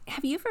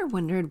Have you ever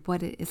wondered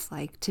what it is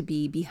like to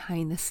be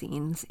behind the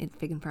scenes at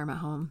Fig and Farm at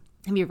Home?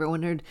 Have you ever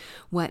wondered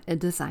what a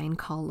design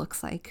call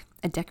looks like,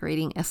 a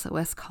Decorating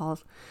S.O.S call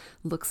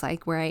looks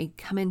like, where I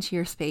come into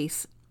your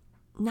space,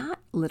 not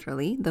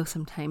literally, though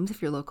sometimes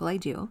if you're local I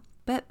do,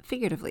 but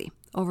figuratively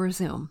over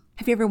Zoom?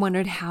 Have you ever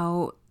wondered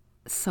how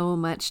so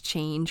much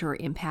change or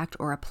impact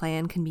or a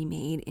plan can be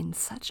made in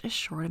such a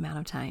short amount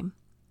of time?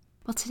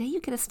 Well, today you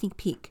get a sneak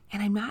peek,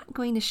 and I'm not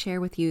going to share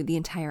with you the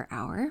entire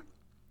hour,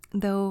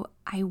 though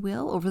I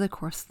will over the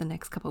course of the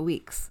next couple of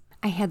weeks.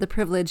 I had the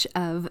privilege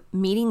of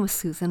meeting with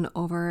Susan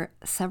over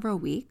several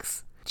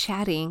weeks,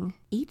 chatting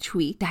each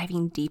week,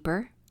 diving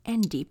deeper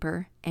and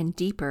deeper and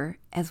deeper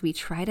as we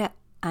try to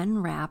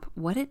unwrap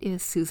what it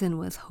is Susan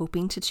was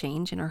hoping to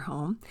change in her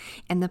home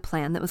and the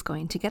plan that was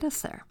going to get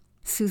us there.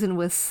 Susan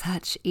was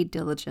such a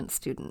diligent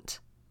student,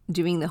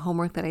 doing the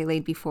homework that I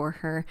laid before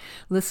her,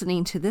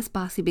 listening to this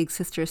bossy big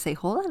sister say,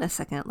 hold on a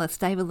second, let's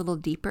dive a little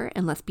deeper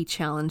and let's be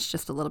challenged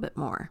just a little bit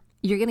more.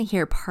 You're going to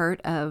hear part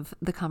of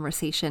the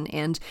conversation,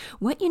 and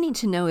what you need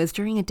to know is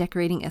during a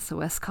Decorating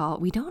S.O.S call,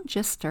 we don't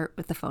just start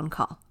with the phone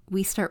call.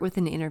 We start with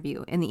an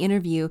interview, and the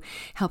interview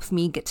helps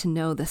me get to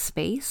know the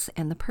space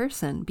and the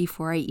person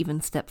before I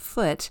even step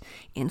foot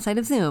inside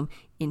of Zoom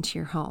into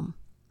your home,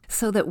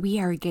 so that we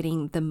are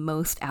getting the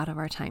most out of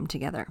our time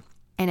together.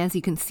 And as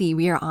you can see,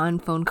 we are on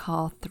phone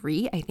call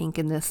 3, I think,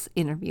 in this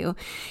interview.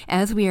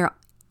 As we are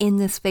in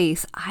this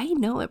space, I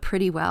know it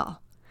pretty well.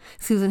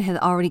 Susan has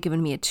already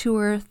given me a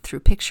tour through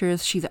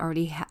pictures. She's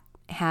already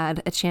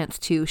had a chance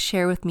to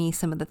share with me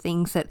some of the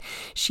things that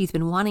she's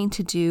been wanting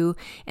to do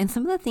and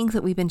some of the things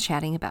that we've been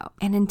chatting about.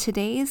 And in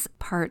today's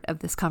part of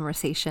this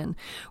conversation,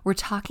 we're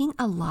talking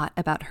a lot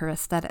about her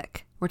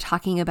aesthetic. We're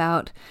talking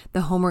about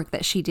the homework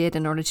that she did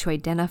in order to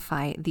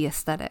identify the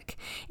aesthetic.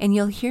 And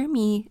you'll hear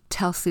me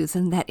tell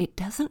Susan that it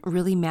doesn't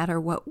really matter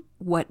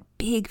what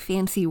big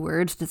fancy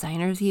words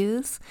designers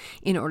use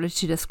in order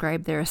to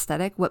describe their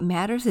aesthetic. What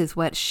matters is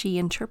what she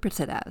interprets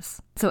it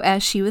as. So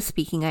as she was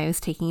speaking, I was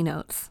taking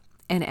notes.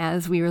 And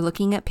as we were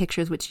looking at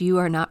pictures, which you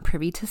are not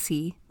privy to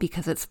see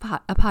because it's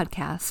a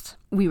podcast,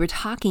 we were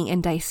talking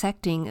and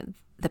dissecting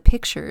the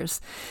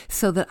pictures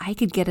so that I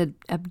could get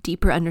a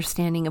deeper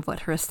understanding of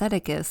what her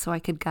aesthetic is, so I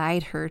could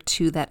guide her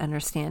to that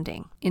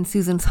understanding. In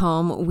Susan's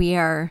home, we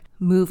are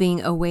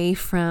moving away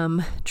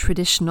from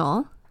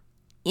traditional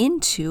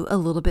into a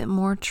little bit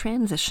more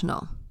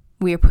transitional.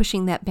 We are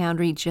pushing that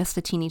boundary just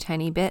a teeny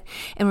tiny bit,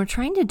 and we're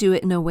trying to do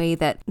it in a way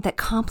that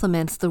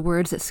complements the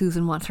words that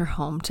Susan wants her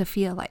home to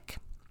feel like.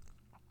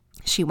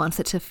 She wants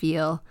it to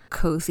feel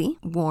cozy,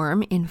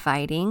 warm,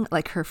 inviting,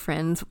 like her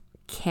friends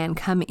can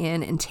come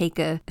in and take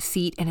a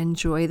seat and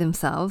enjoy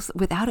themselves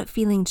without it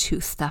feeling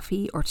too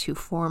stuffy or too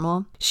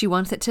formal. She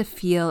wants it to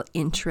feel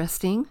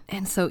interesting.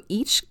 And so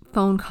each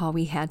phone call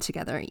we had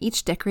together,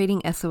 each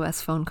Decorating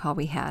S.O.S phone call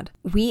we had,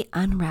 we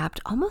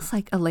unwrapped almost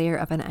like a layer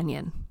of an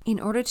onion in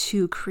order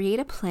to create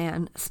a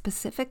plan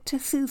specific to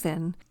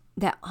Susan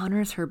that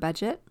honors her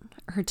budget,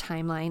 her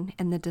timeline,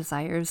 and the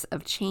desires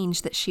of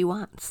change that she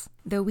wants.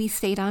 Though we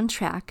stayed on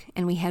track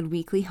and we had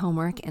weekly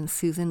homework, and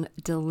Susan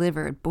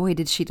delivered, boy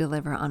did she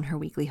deliver on her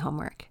weekly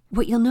homework.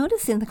 What you'll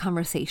notice in the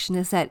conversation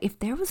is that if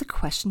there was a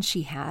question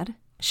she had,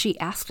 she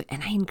asked it,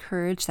 and I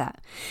encourage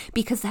that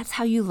because that's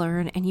how you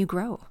learn and you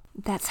grow.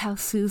 That's how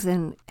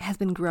Susan has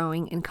been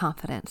growing in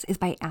confidence, is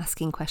by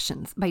asking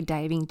questions, by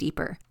diving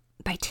deeper,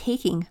 by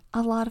taking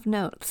a lot of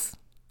notes.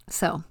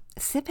 So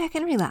sit back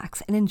and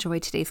relax and enjoy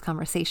today's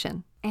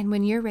conversation. And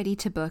when you're ready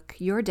to book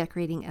your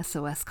Decorating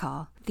S.O.S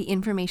call, the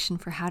information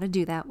for how to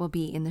do that will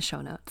be in the show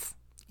notes.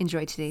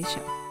 Enjoy today's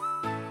show.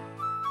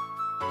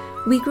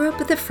 We grew up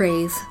with the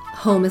phrase,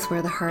 home is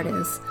where the heart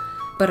is,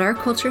 but our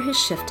culture has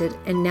shifted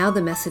and now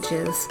the message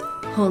is,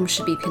 home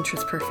should be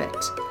Pinterest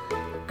perfect.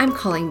 I'm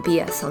calling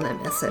BS on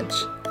that message.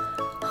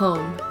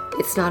 Home,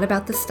 it's not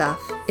about the stuff,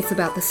 it's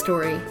about the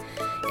story.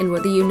 And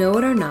whether you know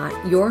it or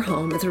not, your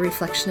home is a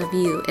reflection of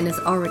you and is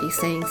already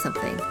saying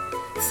something.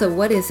 So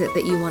what is it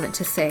that you want it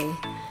to say?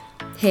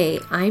 Hey,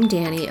 I'm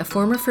Danny, a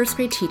former first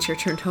grade teacher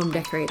turned home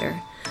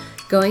decorator.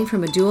 Going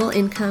from a dual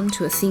income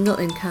to a single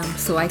income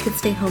so I could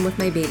stay home with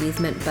my babies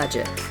meant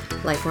budget,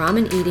 like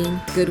ramen eating,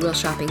 Goodwill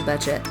shopping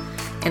budget.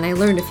 And I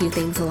learned a few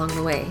things along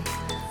the way,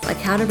 like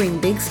how to bring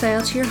big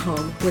style to your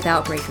home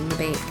without breaking the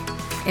bank.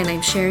 And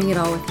I'm sharing it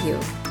all with you.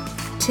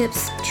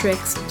 Tips,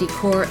 tricks,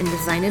 decor, and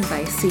design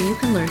advice so you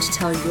can learn to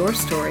tell your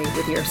story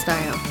with your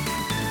style,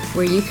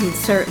 where you can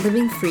start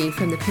living free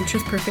from the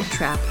Pinterest perfect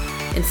trap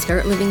and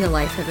start living a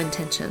life of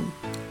intention.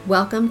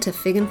 Welcome to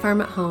Fig and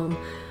Farm at Home,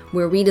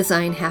 where we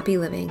design happy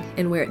living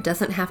and where it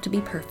doesn't have to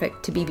be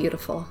perfect to be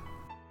beautiful.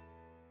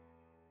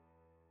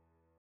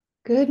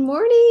 Good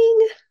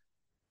morning.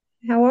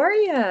 How are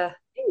you?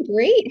 I'm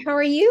great. How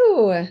are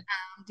you?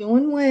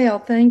 Doing well,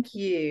 thank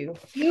you.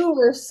 You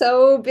were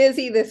so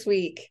busy this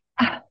week.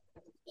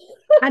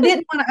 I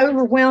didn't want to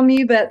overwhelm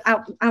you, but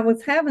I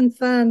was having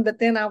fun, but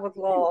then I was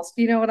lost.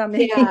 You know what I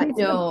Yeah, mean?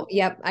 no,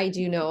 yep, I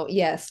do know.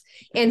 Yes.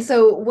 And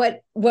so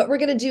what we're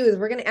going to do is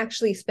we're going to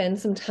actually spend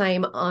some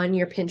time on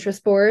your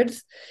Pinterest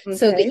boards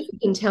so that Okay. you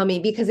can tell me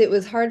because it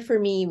was hard for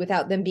me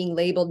without them being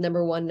labeled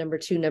number 1, number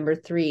 2, number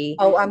 3.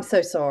 Oh, I'm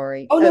so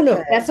sorry. Oh no, Okay.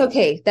 no, that's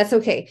okay. That's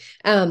okay.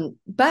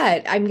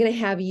 But I'm going to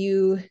have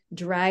you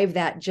drive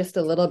that just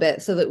a little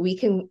bit so that we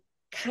can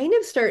kind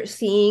of start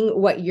seeing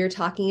what you're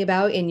talking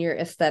about in your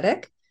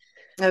aesthetic.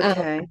 Um,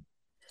 Okay.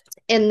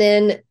 and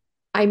then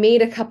I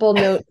made a couple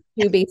notes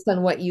too based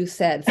on what you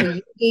said. So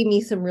you gave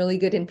me some really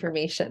good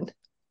information.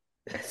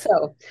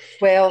 So,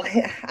 Well,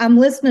 I'm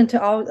listening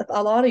to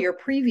a lot of your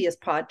previous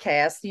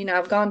podcasts.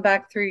 I've gone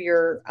back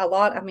through a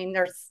lot. I mean,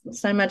 there's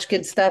so much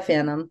good stuff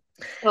in them.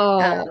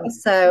 oh,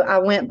 So I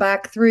went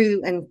back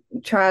through and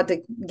tried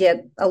to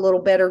get a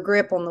little better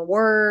grip on the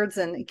words.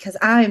 And because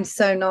I am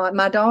so not,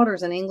 my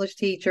daughter's an English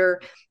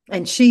teacher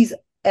and she's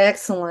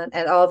excellent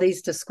at all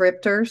these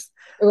descriptors.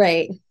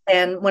 right.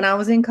 And when I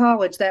was in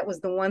college, that was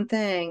the one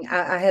thing.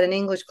 I had an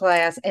English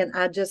class and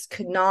I just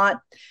could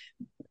not.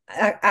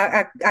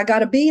 I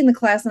got a B in the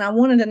class and I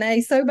wanted an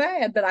A so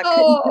bad, but I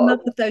couldn't come up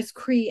Oh, with those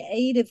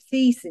creative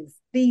theses,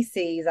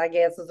 I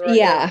guess is the right word.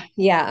 yeah,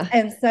 yeah.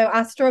 And so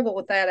I struggle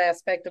with that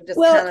aspect of just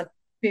Well, kind of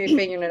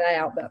figuring it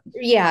out. But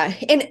yeah,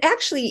 and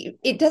actually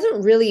it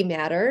doesn't really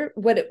matter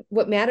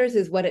what matters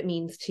is what it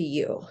means to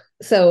you.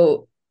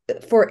 So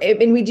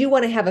and we do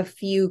want to have a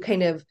few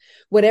kind of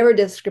whatever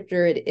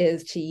descriptor it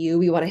is to you,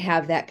 we want to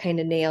have that kind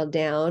of nailed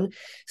down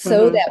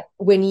so mm-hmm. that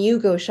when you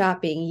go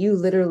shopping, you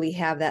literally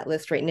have that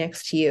list right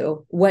next to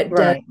you.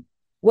 Right.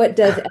 What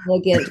does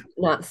elegant,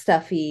 not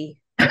stuffy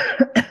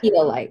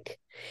feel like?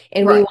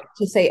 And we Right. want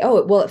to say,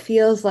 oh, well, it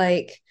feels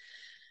like,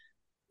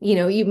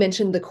 you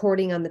mentioned the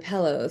cording on the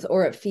pillows,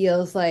 or it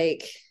feels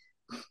like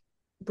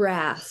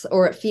brass,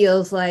 or it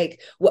feels like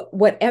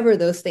whatever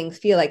those things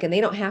feel like. And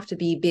they don't have to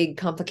be big,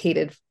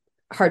 complicated,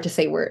 hard to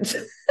say words.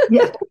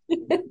 Yeah.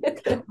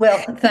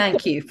 Well,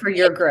 thank you for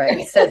your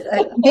grace. So,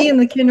 being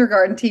the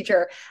kindergarten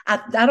teacher, I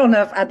don't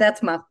know if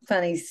that's my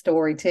funny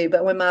story too,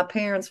 but when my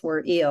parents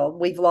were ill,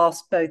 we've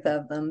lost both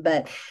of them.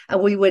 But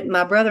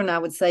my brother and I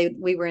would say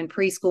we were in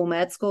preschool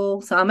med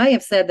school. So I may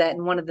have said that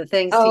in one of the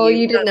things to Oh,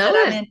 you. you did But I'm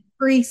not? in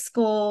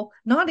preschool,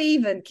 not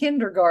even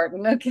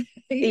kindergarten. Okay.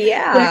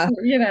 Yeah.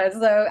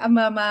 So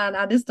my mind,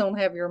 I just don't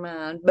have your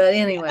mind. But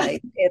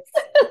anyway,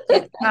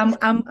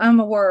 I'm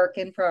a work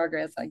in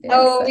progress, I guess.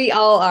 Oh, So. we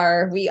all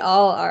are. We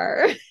all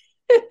are.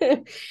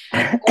 Okay.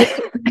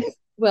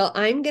 Well,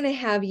 I'm going to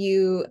have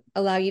you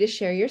allow you to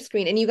share your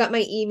screen. And you got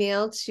my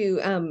email to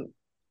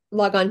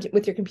log on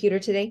with your computer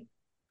today?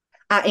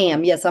 I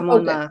am. Yes, Oh,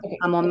 good. Okay.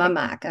 I'm on my Okay.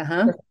 Mac.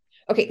 Uh-huh. Perfect.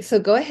 Okay. So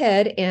go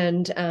ahead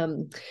and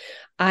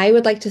I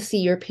would like to see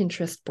your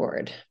Pinterest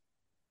board.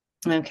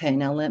 Okay,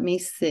 now let me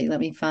see.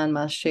 Let me find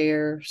my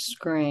share It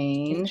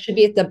screen. should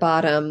be at the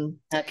bottom.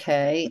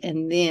 Okay,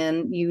 and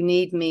then you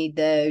need me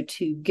though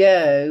to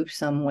go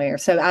somewhere.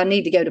 So I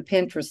need to go to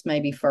Pinterest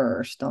maybe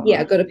first, don't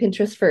Yeah, I? go to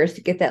Pinterest first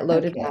to get that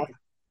loaded Okay. up.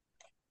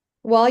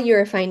 While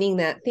you're finding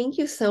that, thank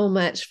you so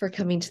much for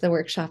coming to the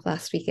workshop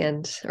last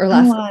weekend or Oh,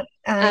 last.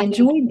 I Um,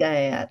 enjoyed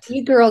that.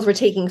 you girls were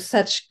taking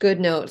such good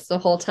notes the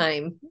whole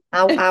time.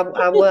 I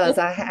was.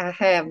 I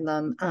have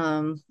them.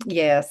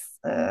 Yes,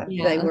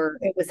 Yeah.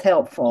 it was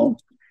helpful.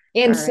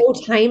 All And right. so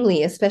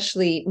timely,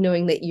 especially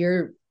knowing that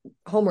your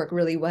homework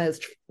really was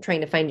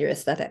trying to find your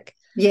aesthetic.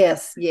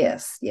 Yes,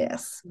 yes,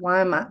 yes.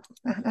 Why am I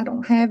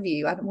don't have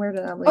you. Where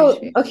did I lose Oh,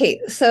 you? okay.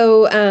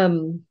 So,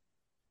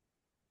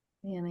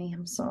 Annie,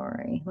 I'm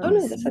sorry. Let oh me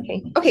no, that's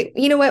okay. see. Okay,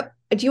 you know what?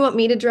 Do you want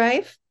me to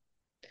drive?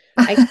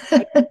 I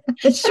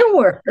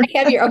Sure. I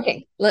have your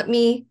okay. Let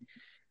me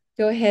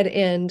go ahead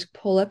and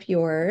pull up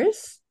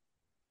yours.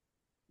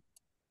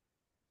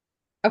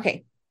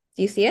 Okay.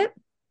 Do you see it?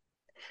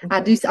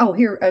 I Okay. do. Oh,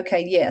 here.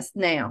 Okay. Yes.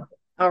 Now.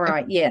 All Okay.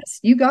 right. Yes.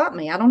 You got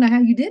me. I don't know how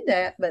you did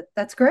that, but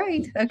that's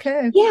great.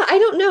 Okay. Yeah, I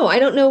don't know. I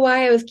don't know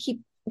why I was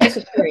keep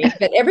disappearing,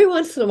 but every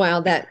once in a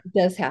while that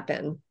does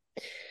happen.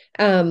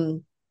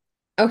 Um,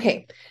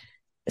 okay.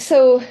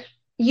 So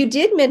you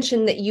did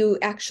mention that you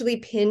actually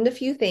pinned a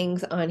few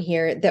things on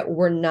here that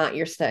were not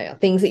your style.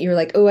 Things that you're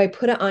like, oh, I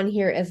put it on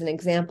here as an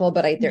example,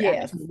 but they're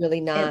Yes. actually really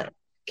And not.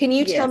 Can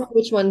you tell yes. me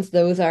which ones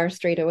those are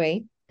straight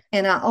away?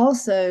 And I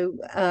also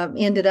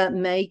ended up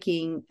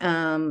making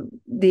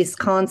this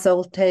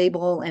console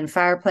table and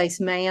fireplace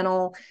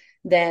mantle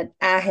that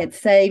I had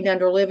saved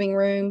under living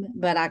room,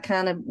 but I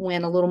kind of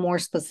went a little more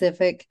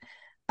specific.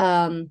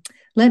 Um,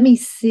 Let me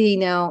see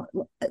now.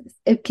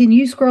 Can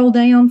you scroll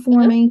down for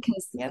Uh-huh. me?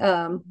 Because Yep. I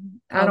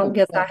I'll don't go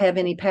guess I there. have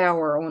any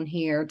power on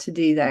here to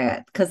do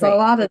that. Because a Right.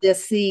 lot of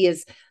this C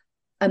is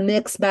a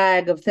mixed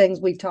bag of things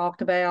we've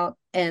talked about,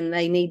 and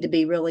they need to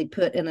be really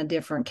put in a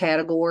different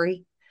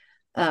category.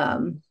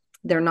 Um,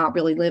 they're not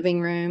really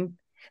living room.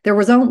 There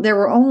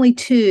were only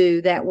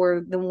two that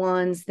were the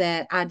ones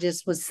that I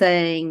just was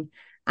saying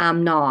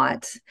I'm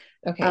not.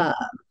 Okay. Uh,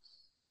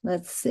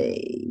 let's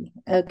see.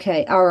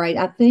 Okay, all right.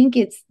 I think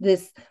it's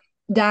this.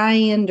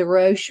 Diane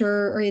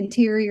DeRocher or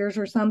Interiors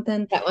or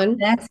something. That one?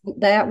 That's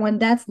that one.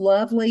 That's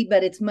lovely,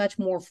 but it's much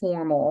more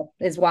formal,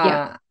 is Yeah.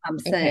 why I'm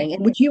Okay. saying.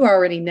 And which you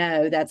already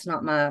know that's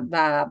not my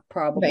vibe,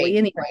 probably Right.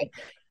 anyway. Right.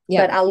 But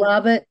Yep. I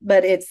love it.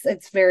 But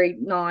it's very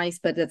nice,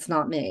 but it's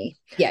not me.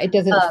 Yeah. It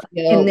doesn't And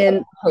feel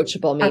then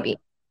approachable, I, maybe.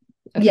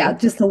 yeah, Okay.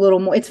 just a little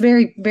more. It's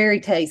very, very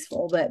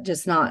tasteful, but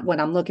just not what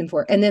I'm looking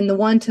for. And then the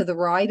one to the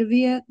right of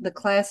it, the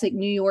classic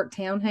New York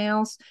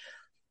townhouse,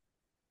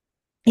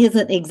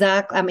 isn't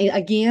exact. I mean,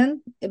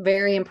 again,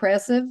 very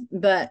impressive,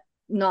 but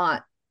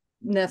not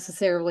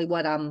necessarily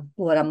what I'm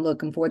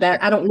looking for. Sure.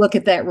 That I don't look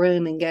at that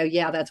room and go,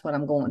 yeah, that's what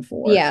I'm going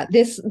for. Yeah.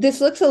 This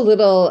looks a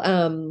little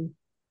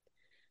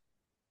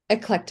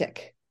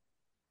eclectic.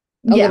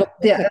 A Yeah, little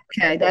yeah, eclectic.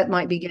 okay, that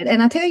might be good.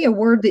 And I tell you a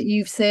word that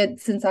you've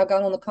said since I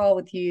got on the call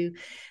with you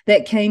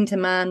that came to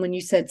mind when you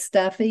said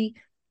stuffy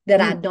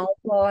that I Mhm. don't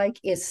like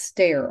is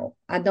sterile.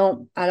 I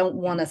don't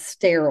want a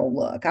sterile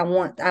look. I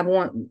want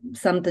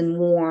something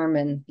warm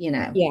and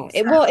Yeah.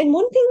 so. Well, and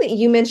one thing that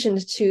you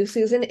mentioned too,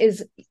 Susan,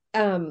 is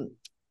um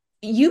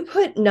you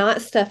put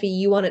not stuffy,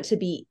 you want it to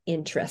be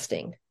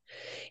interesting.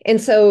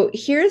 And so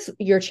here's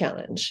your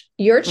challenge.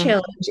 Your Mhm,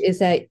 challenge is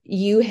that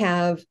you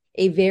have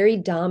a very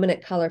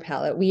dominant color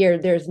palette.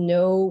 There's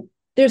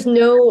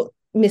no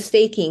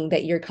mistaking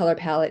that your color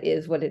palette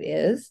is what it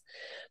is.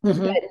 But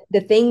mhm,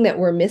 the thing that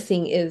we're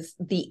missing is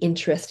the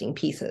interesting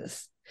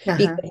pieces uh-huh,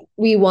 because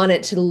we want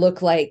it to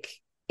look like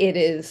it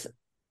is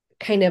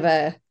kind of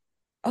a,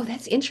 oh,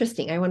 that's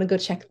interesting. I want to go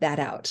check that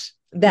out.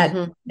 That,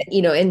 mhm,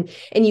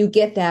 and you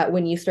get that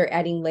when you start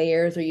adding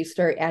layers or you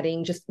start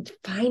adding just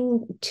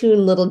fine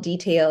tune little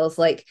details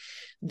like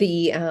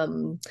the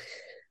um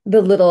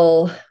the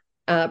little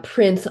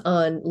prints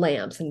on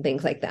lamps and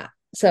things like that.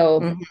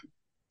 So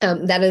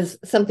that is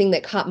something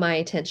that caught my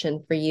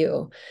attention for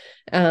you.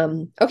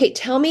 Okay,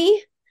 tell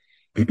me,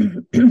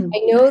 mhm. I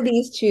know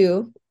these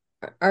two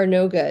are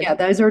no Yeah, good.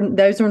 those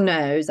are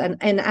no's,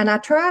 and I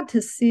tried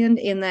to send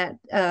in that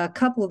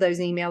couple of those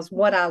emails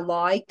what I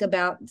liked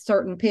about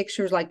certain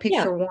pictures, like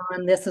Yeah. picture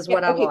one, this is Yeah.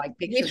 what I Okay. like.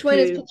 Picture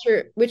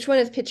two, Which one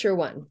is picture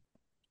one?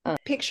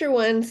 Picture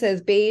one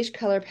says beige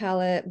color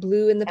palette,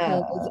 blue in the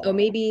pillows. Oh, uh,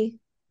 maybe,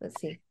 let's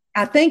see.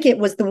 I think it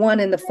was the one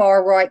in the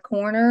far right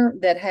corner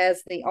that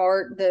has the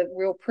art, the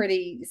real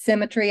pretty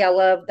symmetry. I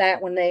love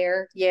that one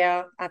there.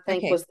 Yeah, I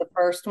think Okay. was the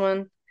first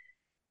one.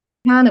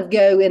 Kind of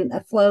go in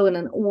a flow in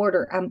an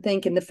order. I'm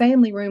thinking the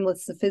family room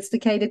was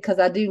sophisticated because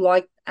I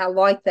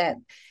like that.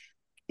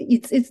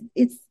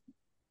 It's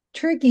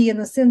tricky in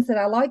the sense that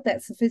I like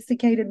that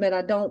sophisticated, but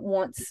I don't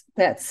want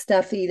that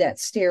stuffy, that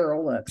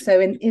sterile look.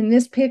 So in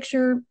this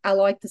picture, I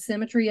like the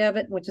symmetry of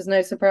it, which is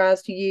no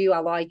surprise to you.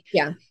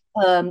 Yeah.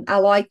 I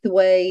like the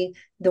way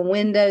the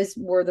windows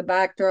were the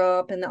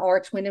backdrop and the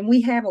arched window. And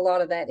we have a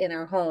lot of that in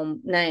our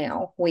home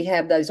now. We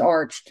have those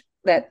arched,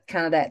 that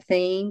kind of that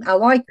theme. I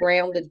like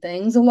rounded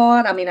things a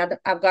lot. I mean,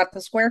 I've got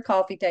the square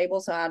coffee table,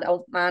 so I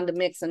don't mind to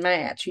mix and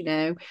match.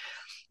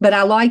 But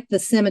I like the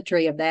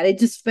symmetry of that. It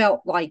just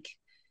felt like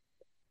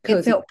it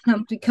Cozy. felt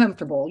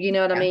comfortable. You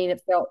know what I Yeah. mean?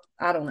 It felt,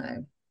 I don't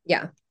know,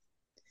 Yeah.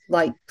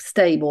 like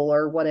stable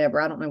or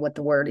whatever. I don't know what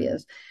the word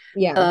is.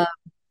 Yeah. Uh,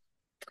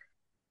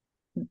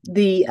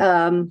 the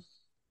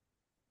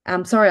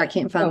I'm sorry, I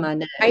can't find Oh, my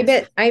I notes.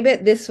 bet I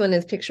bet this one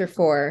is picture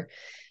four.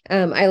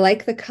 I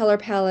like the color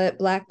palette,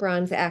 black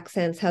bronze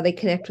accents, how they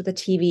connect with the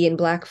TV and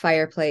black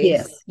fireplace.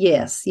 Yes,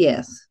 yes,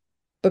 yes.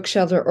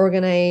 Bookshelves are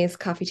organized,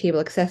 coffee table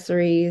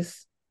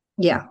accessories.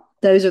 Yeah,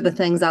 those are the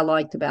things I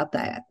liked about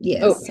that. Oh,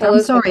 Yes. I'm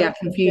pillows have sorry I some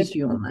confused interest.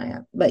 you on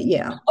that, but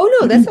yeah. Oh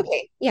no, that's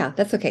okay. Yeah,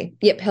 that's okay.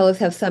 Yep, pillows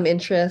have some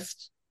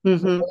interest.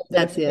 Bit of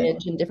That's it.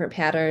 fringe and different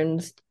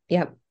patterns.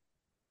 Yep.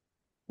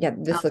 Yeah,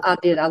 this looks I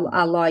did. I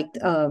liked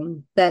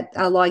that.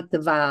 I liked the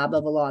vibe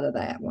of a lot of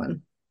that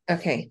one.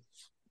 okay.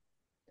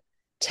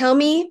 Tell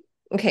me,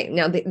 okay,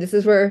 now this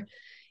is where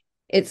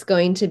it's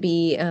going to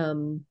be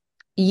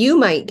you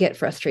might get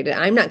frustrated.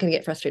 I'm not going to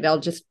get frustrated. I'll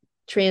just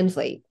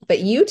translate. But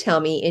you tell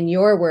me in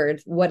your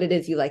words what it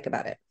is you like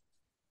about it.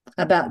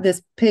 About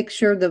this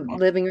picture, the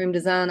living room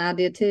design I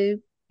did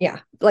too. Yeah.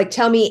 Like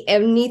tell me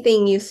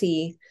anything you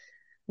see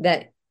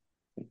that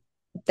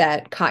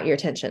caught your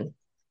attention.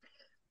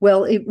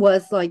 Well, it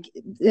was like,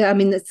 I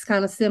mean, it's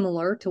kind of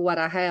similar to what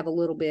I have a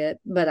little bit,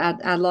 but I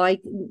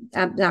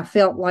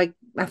felt like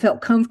I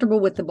felt comfortable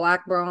with the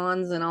black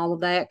bronze and all of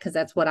that because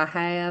that's what I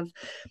have.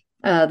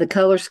 The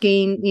color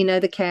scheme,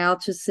 the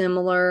couch is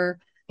similar.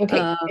 Okay,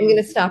 I'm going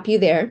Um, to stop you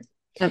there.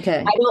 I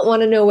okay, don't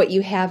want to know what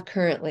you have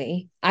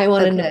currently. I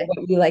want to know okay.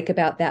 what you like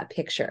about that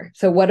picture.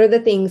 So what are the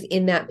things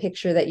in that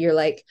picture that you're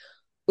like,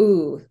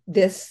 ooh,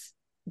 this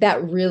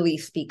that really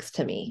speaks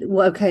to me.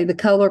 Well, okay, the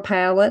color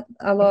palette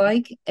I Okay.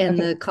 like, and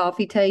Okay. the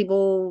coffee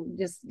table,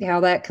 just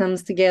how that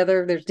comes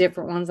together. There's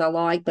different ones I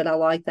like, but I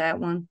like that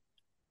one.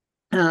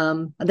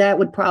 That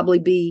would probably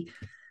be,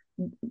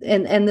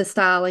 and the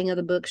styling of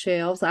the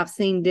bookshelves. I've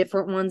seen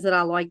different ones that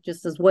I like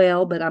just as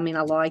well, but I mean,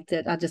 I liked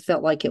it. I just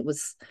felt like it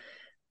was,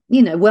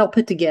 well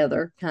put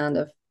together kind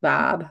of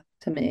vibe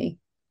to me.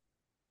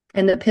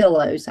 And the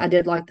pillows, I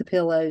did like the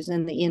pillows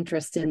and the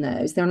interest in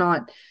those. They're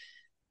not.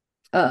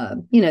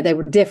 they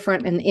were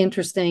different and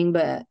interesting,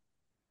 but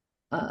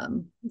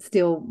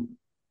still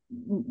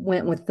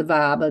went with the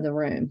vibe of the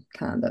room,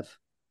 kind of.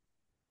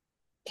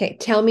 Okay,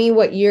 tell me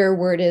what your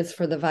word is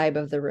for the vibe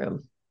of the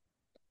room.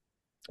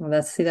 Well,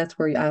 that's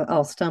where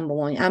I'll stumble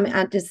on you. I mean,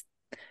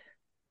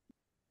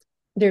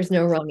 There's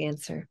no wrong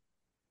answer.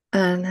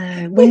 I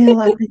know.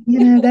 Well,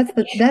 that's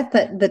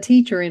the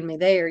teacher in me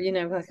there.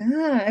 Like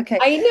okay.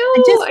 I It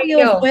know, just I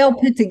feels know. well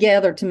put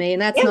together to me,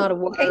 and that's Yeah, not a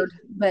okay. word,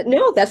 but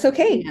No, that's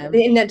okay. you know,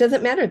 And that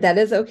doesn't matter. That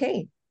is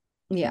okay.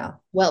 yeah.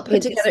 Well put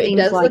It just together.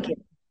 seems like it.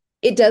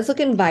 It does look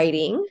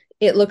inviting.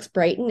 It looks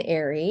bright and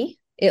airy.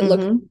 It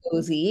looks Hmm.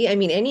 cozy. I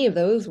mean, any of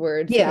those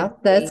words can Yeah,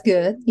 that's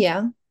good.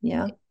 Yeah,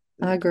 yeah.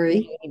 I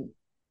agree.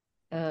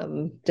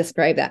 really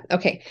describe that.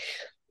 Okay.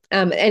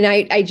 And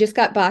I just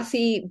got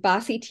bossy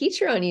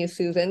teacher on you,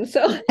 Susan.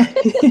 So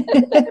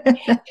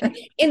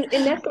and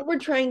that's what we're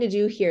trying to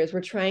do here is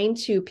we're trying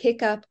to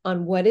pick up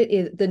on what it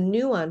is, the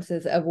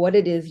nuances of what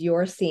it is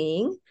you're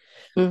seeing,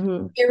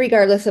 Hmm.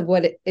 regardless of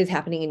what is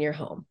happening in your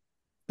home,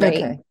 right?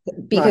 Okay.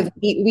 Because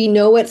Right. we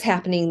know what's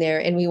happening there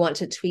and we want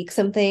to tweak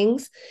some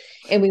things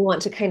and we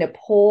want to kind of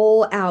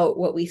pull out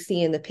what we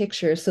see in the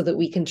picture so that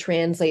we can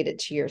translate it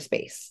to your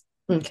space.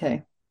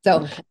 Okay.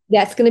 So Okay.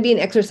 that's going to be an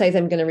exercise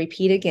I'm going to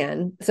repeat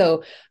again.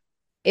 So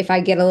if I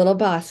get a little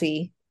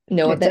bossy,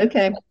 know It's that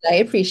okay. I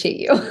appreciate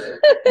you.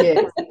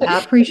 Yes. I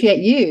appreciate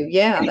you.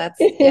 Yeah,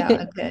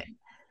 yeah, okay.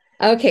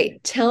 Okay,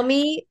 tell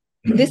me,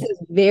 this is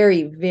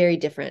very, very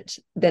different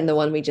than the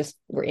one we just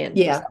were in.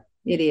 So Yeah,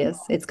 it is.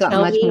 It's got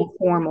tell much me, more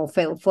formal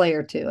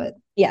flair to it.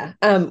 yeah,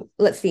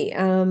 let's see.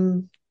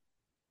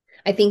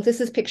 I think this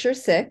is picture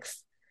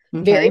 6.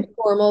 Very Okay.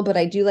 formal, but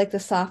I do like the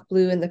soft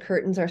blue and the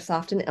curtains are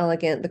soft and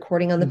elegant. The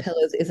cording on the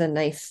pillows is a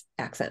nice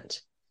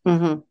accent.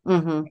 Mm-hmm.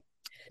 Mm-hmm.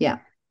 Yeah.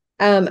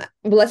 Well,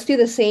 let's do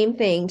the same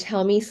thing.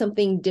 Tell me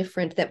something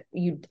different that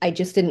I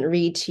just didn't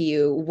read to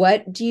you.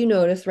 What do you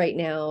notice right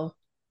now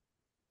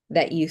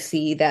that you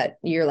see that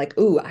you're like,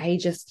 ooh,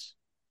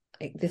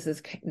 this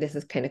is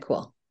kind of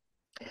cool.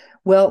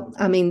 Well,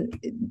 I mean,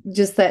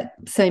 just that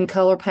same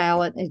color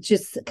palette. It's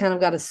just kind of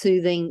got a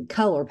soothing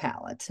color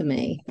palette to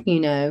me.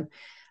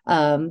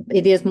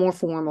 It is more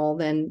formal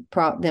than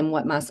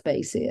what my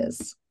space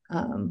is.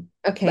 But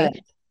Okay.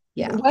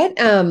 yeah, What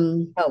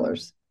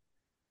colors.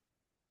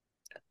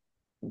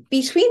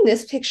 between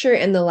this picture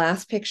and the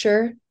last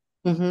picture,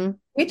 Mm-hmm.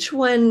 which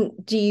one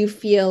do you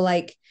feel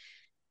like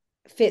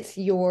fits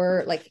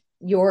your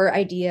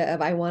idea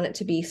of I want it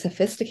to be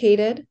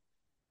sophisticated,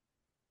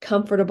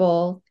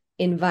 comfortable,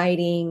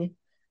 inviting,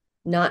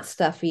 not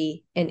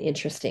stuffy, and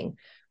interesting?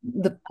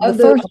 The Of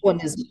those, first one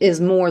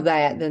is more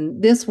that than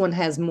this one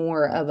has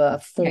more of a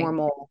okay.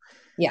 formal,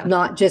 Yeah.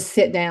 not just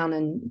sit down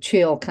and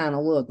chill kind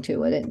of look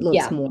to it. It looks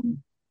Yeah. more,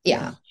 Yeah.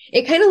 yeah.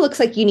 It kind of looks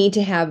like you need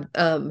to have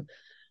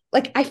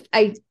like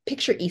I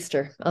picture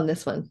Easter on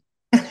this one.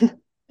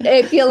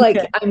 I feel like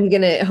Okay. I'm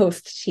gonna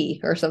host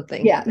tea or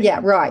something. Yeah, yeah,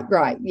 right,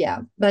 right.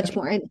 Yeah, much Okay.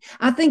 more. And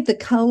I think the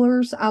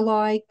colors I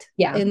liked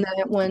Yeah. in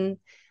that one,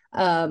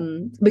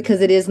 because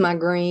it is my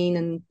green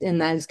and in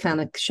those kind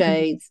of Mhm.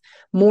 shades,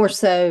 more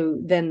so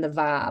than the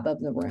vibe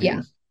of the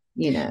Yeah.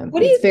 room.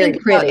 What do It's you very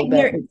think about pretty, and but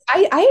there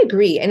I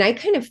agree. And I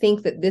kind of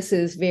think that this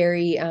is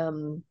very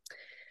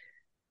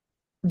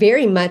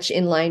much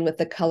in line with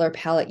the color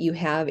palette you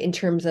have in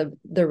terms of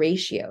the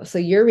ratio. So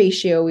your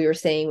ratio we were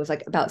saying was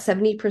like about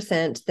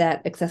 70%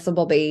 that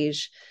accessible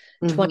beige,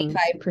 mhm.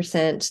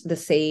 25% the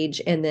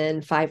sage, and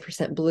then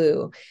 5%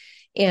 blue.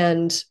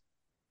 And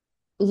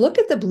look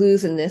at the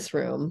blues in this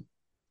room.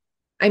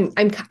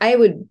 I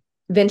would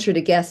venture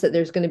to guess that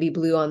there's going to be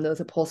blue on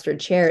those upholstered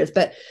chairs,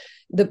 but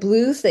the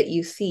blues that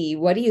you see,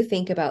 what do you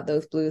think about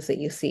those blues that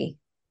you see?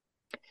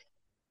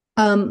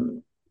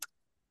 Um,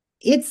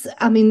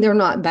 I mean, they're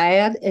not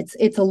bad.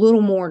 It's a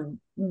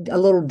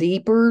little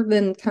deeper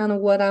than kind of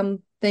what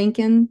I'm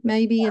thinking,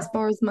 maybe as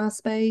far as my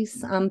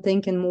space. I'm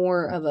thinking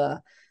more of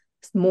a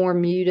more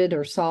muted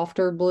or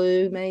softer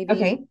blue, maybe,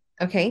 Okay.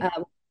 Okay.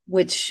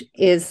 which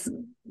is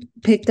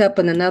picked up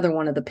in another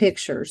one of the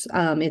pictures.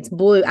 It's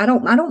blue. I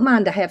don't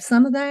mind to have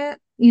some of that,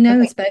 Okay.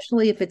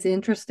 especially if it's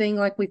interesting,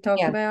 like we've talked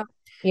Yeah. about.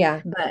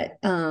 Yeah. But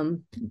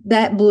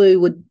that blue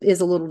would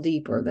is a little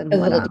deeper than A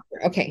what little I'm.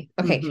 deeper. Okay.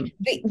 Okay.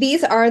 Mhm.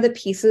 These are the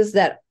pieces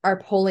that are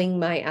pulling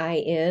my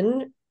eye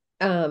in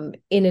an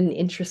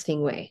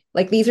interesting way.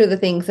 Like these are the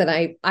things that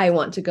I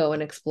want to go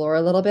and explore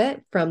a little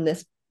bit from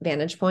this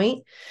vantage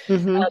point.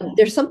 Mhm.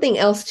 There's something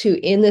else too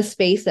in this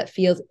space that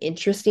feels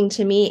interesting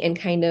to me and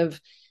kind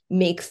of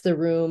makes the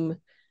room,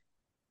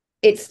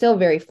 it's still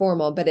very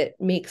formal, but it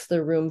makes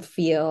the room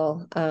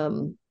feel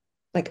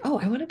like, oh,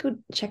 I want to go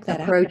check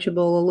that out.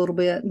 Approachable a little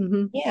bit.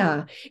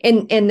 Yeah.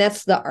 And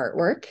that's the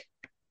artwork.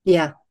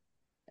 Yeah.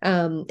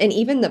 And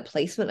even the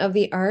placement of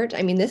the art.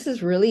 I mean, this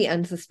is really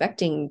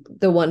unsuspecting,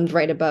 the ones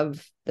right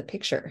above the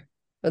picture,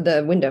 or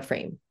the window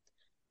frame.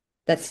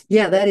 That's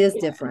Yeah, that is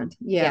different.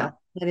 yeah. Yeah,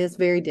 that is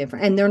very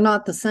different. And they're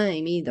not the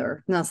same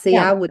either. Now, see,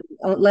 Yeah. I would,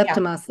 left Yeah.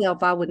 to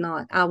myself, I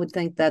would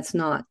think that's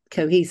not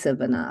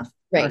cohesive enough.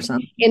 or Right.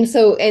 something. And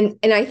so, and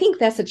I think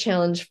that's a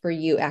challenge for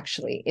you,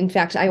 actually. In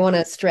fact, I want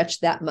to stretch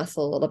that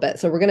muscle a little bit.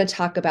 So we're going to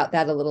talk about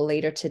that a little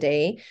later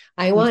today.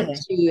 I want Okay.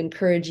 to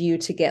encourage you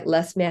to get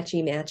less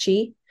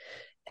matchy-matchy,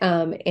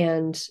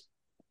 and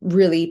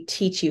really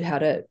teach you how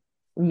to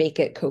make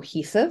it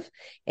cohesive.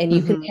 And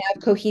you can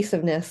have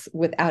cohesiveness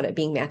without it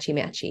being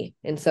matchy-matchy.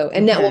 And so,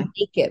 and that will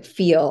make it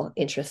feel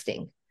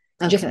interesting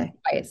just Okay.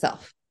 by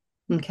itself.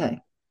 Okay.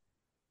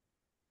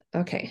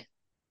 Okay.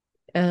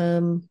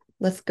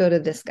 Let's go to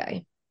this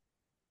guy.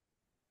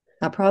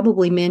 I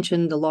probably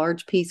mentioned the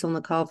large piece on the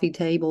coffee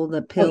table, the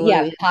Oh, pillow.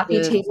 yeah,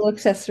 coffee table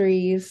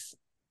accessories.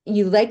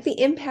 You like the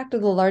impact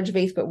of the large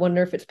vase, but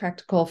wonder if it's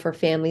practical for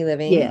family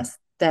living. Yes,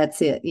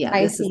 that's it. Yeah,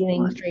 High this is ceilings,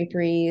 one.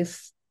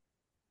 draperies.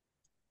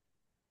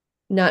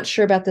 Not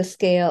sure about the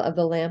scale of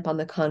the lamp on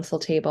the console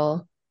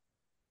table.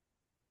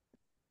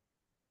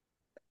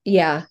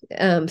 Yeah,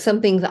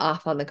 something's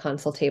off on the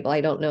console table.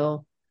 I don't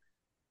know.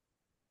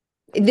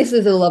 This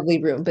is a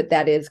lovely room, but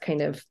that is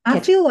kind of I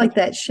feel like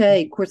that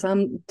shade, of course,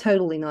 I'm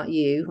totally not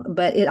you,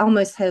 but it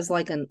almost has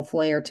like a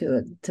flair to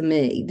it to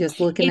me, just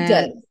looking It at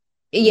does.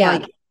 it. Yeah.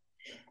 Like,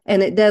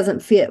 and it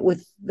doesn't fit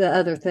with the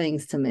other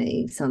things to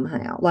me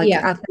somehow. Like,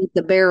 Yeah. I think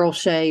the barrel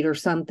shade or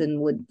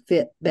something would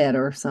fit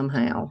better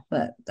somehow,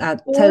 but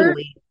Or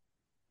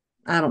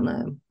I don't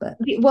know. But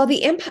well,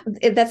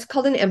 that's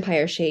called an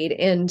Empire shade,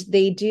 and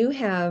they do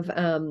have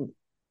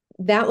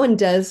that one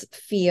does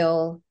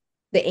feel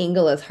the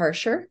angle is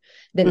harsher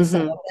than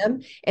some of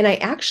them. And I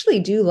actually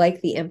do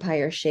like the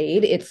Empire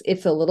shade.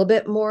 It's a little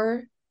bit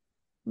more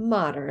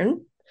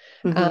modern,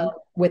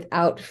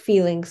 without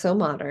feeling so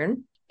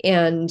modern.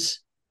 And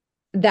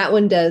that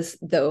one does,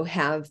 though,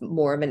 have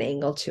more of an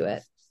angle to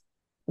it.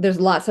 There's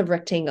lots of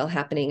rectangle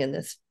happening in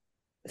this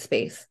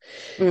space.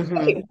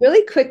 Okay,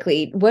 really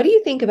quickly, what do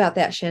you think about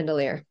that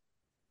chandelier?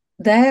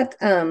 That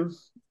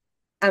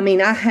I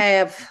mean, I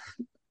have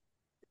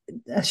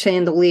a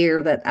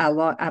chandelier that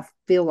I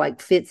feel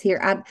like fits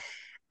here.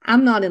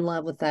 I'm not in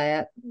love with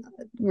that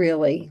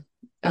really.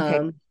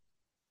 Okay.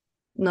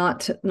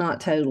 Not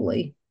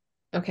totally.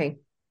 Okay.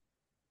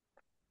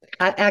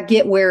 I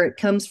get where it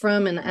comes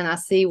from, and I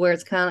see where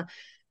it's kind of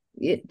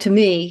to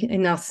me,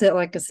 and I'll say,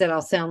 like I said,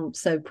 I'll sound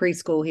so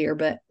preschool here,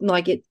 but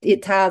like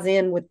it ties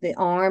in with the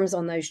arms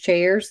on those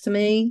chairs to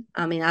me.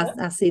 I mean,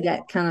 I see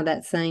that kind of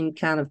that same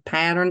kind of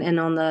pattern, and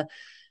on the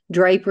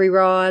drapery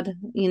rod,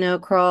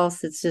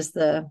 across, it's just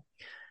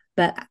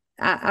but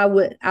I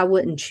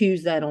wouldn't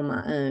choose that on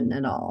my own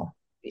at all.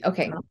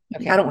 Okay.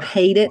 I don't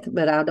hate it,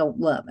 but I don't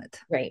love it.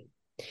 Right.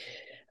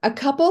 A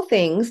couple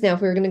things. Now,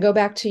 if we are going to go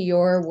back to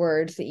your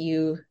words that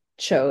you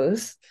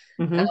chose,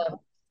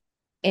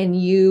 and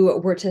you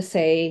were to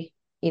say,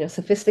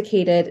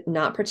 sophisticated,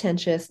 not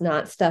pretentious,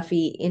 not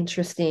stuffy,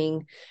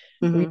 interesting,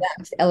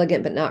 relaxed,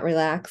 elegant, but not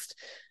relaxed,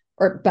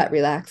 but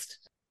relaxed.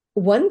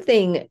 One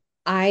thing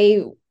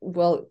I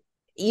will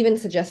even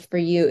suggest for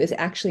you is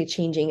actually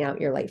changing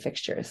out your light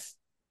fixtures.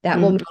 That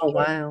will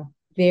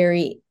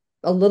make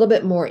a little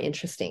bit more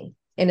interesting.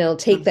 And it'll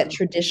take that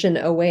tradition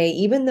away,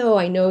 even though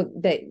I know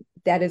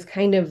that is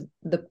kind of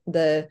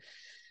the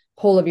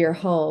whole of your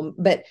home.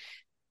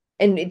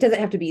 And it doesn't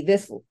have to be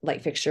this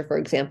light fixture, for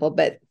example,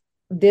 but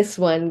this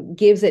one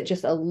gives it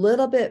just a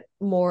little bit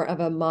more of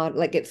a mod,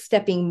 like it's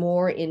stepping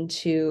more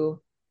into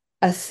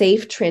a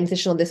safe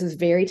transitional. This is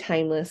very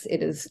timeless.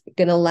 It is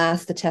going to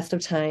last the test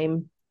of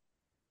time.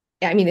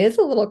 I mean, it's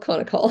a little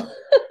conical.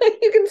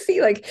 You can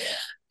see, like,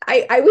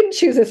 I wouldn't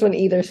choose this one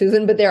either,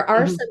 Susan, but there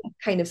are some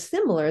kind of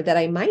similar that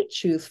I might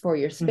choose for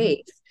your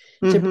space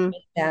to bring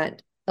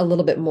that a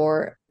little bit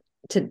more,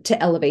 to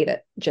elevate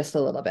it just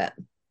a little bit.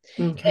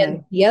 Okay.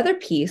 And the other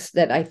piece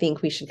that I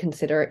think we should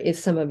consider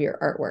is some of your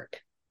artwork,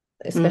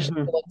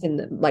 especially the ones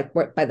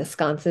in by the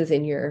sconces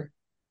in your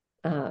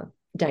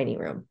dining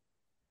room.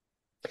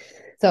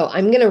 So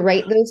I'm going to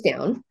write those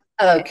down.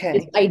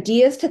 Okay.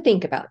 Ideas to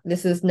think about.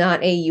 This is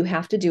not you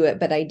have to do it,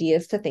 but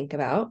ideas to think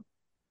about.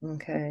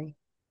 Okay.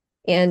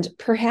 And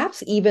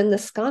perhaps even the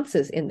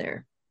sconces in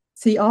there.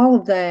 See, all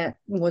of that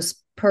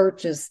was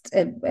purchased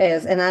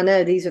as, and I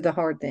know these are the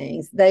hard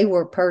things, they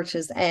were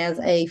purchased as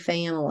a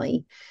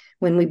family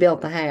when we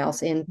built the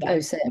house in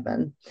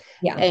 2007.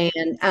 Yeah.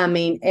 And I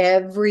mean,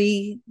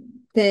 everything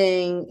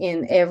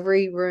in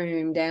every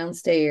room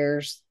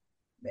downstairs,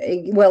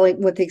 well,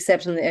 with the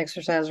exception of the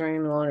exercise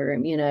room and laundry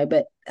room,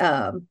 but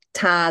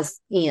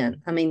ties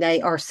in. I mean,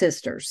 they are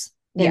sisters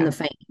in the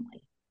family.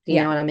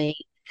 You know what I mean?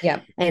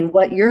 Yeah. And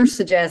what you're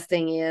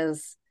suggesting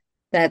is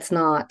that's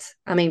not,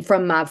 I mean,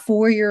 from my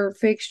foyer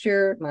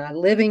fixture, my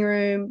living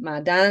room, my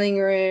dining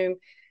room,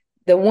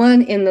 the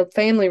one in the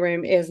family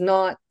room is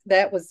not,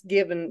 that was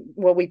given,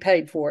 well, we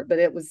paid for it, but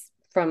it was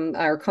from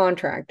our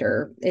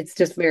contractor. It's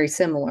just very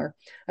similar.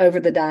 Over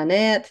the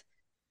dinette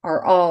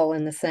are all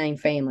in the same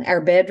family.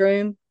 Our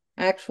bedroom,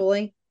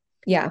 actually.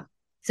 Yeah.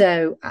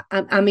 So,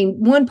 I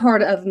mean, one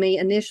part of me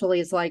initially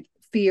is like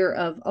fear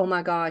of, oh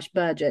my gosh,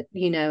 budget,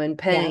 and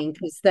paying,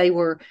 because they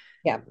were,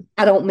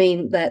 I don't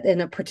mean that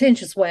in a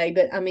pretentious way,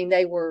 but I mean,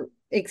 they were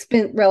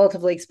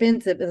relatively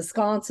expensive. The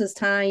sconces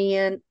tie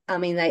in, I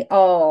mean, they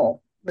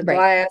all the Right.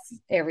 glass,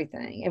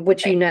 everything, and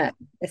which Right.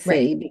 Right.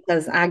 see,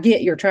 because I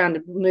get you're trying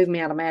to move me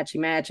out of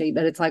matchy,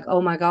 but it's like,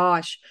 oh my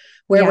gosh,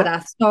 where Yeah. would I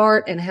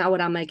start and how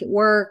would I make it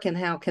work and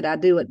how could I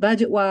do it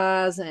budget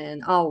wise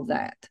and all of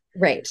that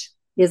Right.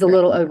 is a Right.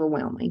 little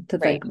overwhelming to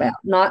Right. think about.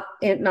 Not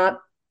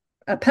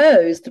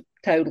opposed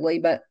totally,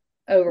 but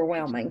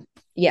overwhelming.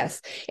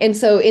 Yes. And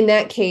so in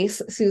that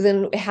case,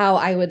 Susan, how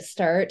I would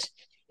start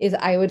is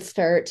I would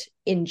start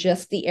in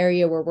just the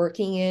area we're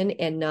working in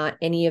and not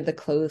any of the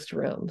closed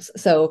rooms.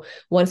 So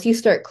once you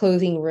start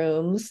closing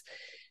rooms,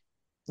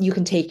 you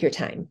can take your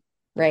time,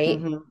 right?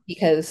 Mm-hmm.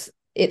 Because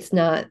it's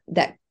not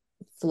that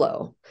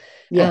flow.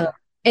 Um, Yeah.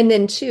 and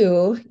then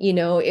two,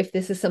 if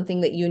this is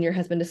something that you and your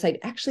husband decide,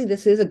 actually,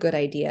 this is a good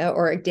idea,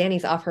 or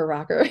Danny's off her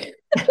rocker.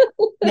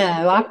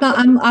 No, I'm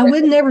not. I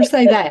would never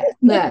say that.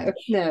 No,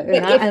 no,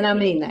 But if and I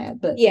mean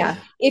that. But Yeah,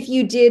 if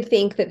you did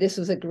think that this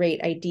was a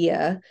great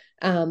idea,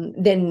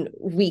 then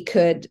we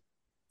could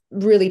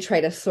really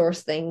try to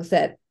source things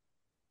that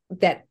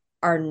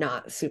are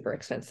not super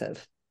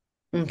expensive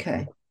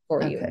okay,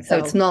 for you. okay. So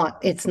So,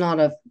 it's not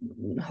a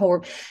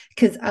horror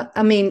because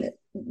I mean,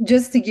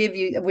 just to give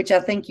you, which I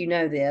think you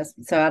know this,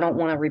 so I don't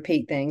want to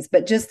repeat things,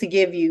 but just to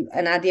give you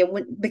an idea,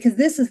 because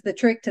this is the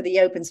trick to the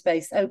open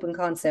space, open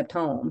concept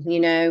home,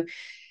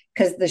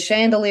 because the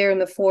chandelier in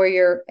the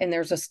foyer and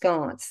there's a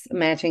sconce,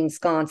 matching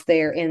sconce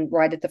there in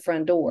right at the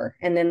front door,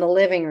 and then the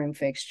living room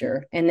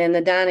fixture, and then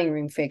the dining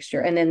room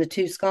fixture, and then the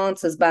two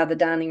sconces by the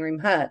dining room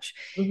hutch,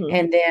 mhm.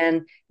 and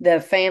then the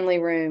family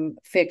room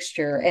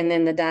fixture, and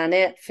then the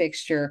dinette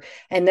fixture,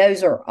 and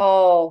those are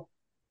all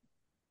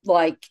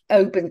like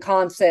open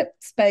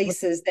concept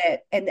spaces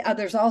that and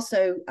there's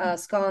also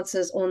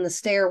sconces on the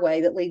stairway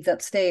that leads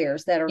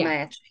upstairs that are Yeah,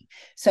 matching,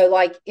 so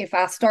like if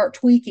I start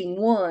tweaking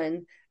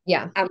one,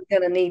 yeah, I'm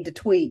going to need to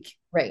tweak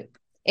right.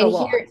 a And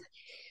lot. here,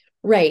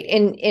 right,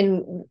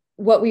 and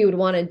what we would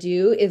want to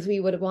do is we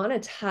would want to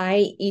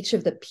tie each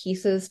of the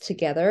pieces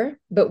together,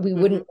 but we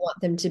Mm-hmm. wouldn't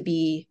want them to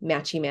be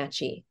matchy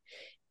matchy,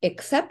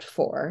 except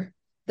for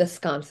the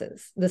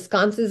sconces. The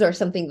sconces are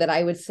something that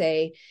I would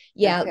say,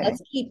 yeah, Okay.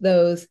 let's keep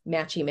those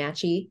matchy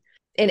matchy.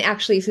 And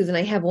actually, Susan,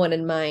 I have one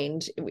in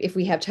mind. If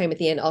we have time at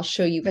the end, I'll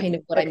show you kind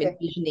of what I'm Okay.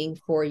 envisioning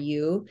for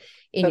you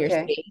in your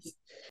Okay. space.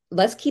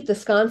 Let's keep the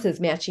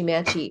sconces matchy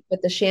matchy,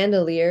 but the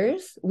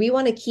chandeliers, we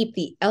want to keep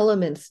the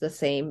elements the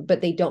same,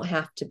 but they don't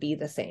have to be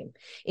the same.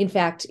 In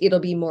fact, it'll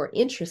be more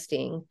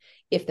interesting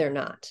if they're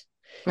not.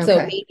 So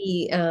Okay.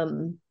 maybe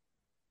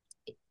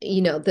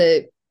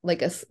the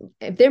like a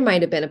there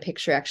might have been a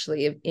picture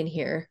actually in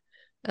here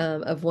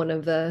of one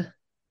of the,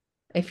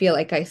 I feel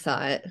like I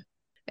saw it.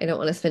 I don't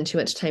want to spend too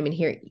much time in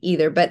here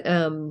either, but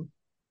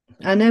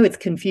I know it's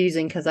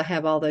confusing because I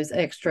have all those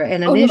extra.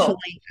 And oh no, initially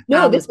I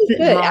no, this was is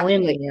putting them good all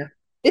in actually. there.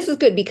 This is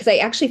good because I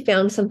actually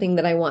found something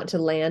that I want to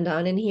land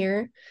on in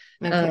here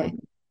Okay. um,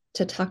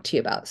 to talk to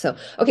you about. So,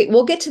 okay,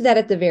 we'll get to that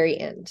at the very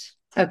end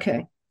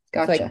Okay. so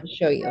I Gotcha. can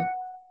show you.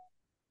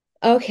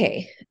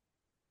 Okay,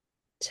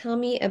 tell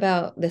me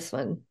about this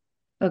one.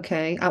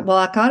 Okay. Well,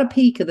 I got a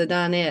peek of the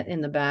dinette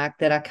in the back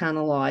that I kind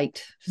of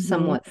liked, Mhm.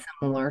 somewhat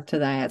similar to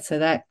that. So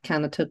that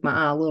kind of took my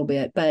eye a little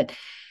bit. But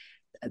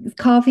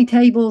coffee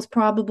table is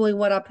probably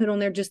what I put on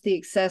there, just the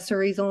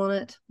accessories on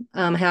it,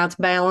 how it's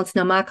balanced.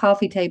 Now, my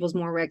coffee table is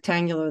more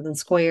rectangular than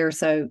square.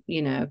 So,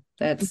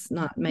 that's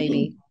not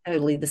maybe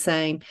totally the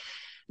same.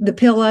 The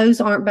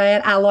pillows aren't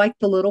bad. I like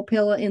the little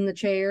pillow in the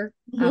chair.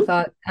 I Mhm.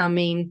 thought, I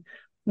mean,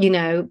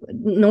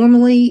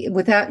 normally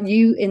without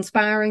you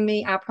inspiring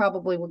me, I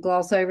probably would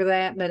gloss over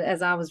that. But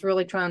as I was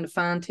really trying to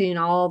fine tune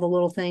all the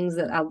little things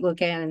that I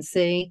look at and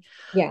see,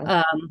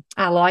 Yeah.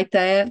 I like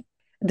that.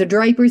 The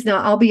draperies.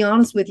 Now, I'll be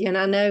honest with you, and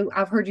I know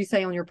I've heard you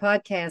say on your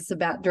podcast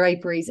about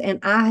draperies, and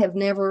I have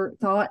never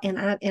thought. I'm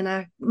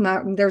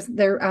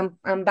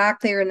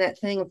back there in that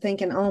thing of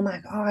thinking, oh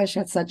my gosh,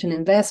 that's such an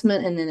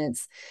investment, and then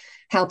it's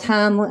how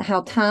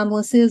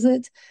timeless is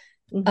it?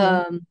 Mhm.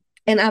 Um,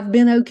 and I've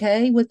been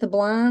okay with the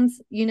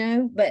blinds,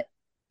 but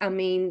I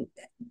mean,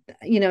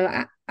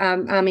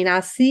 I mean,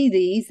 I see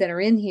these that are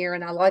in here,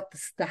 and I like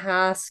the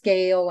high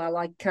scale. I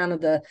like kind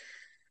of the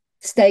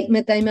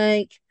statement they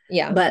make,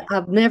 Yeah. but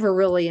I've never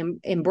really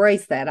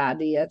embraced that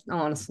idea,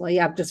 honestly.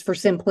 I've just for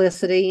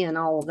simplicity and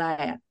all of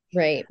that.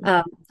 Right.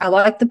 I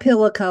like the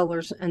pillow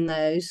colors in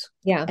those,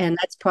 Yeah. and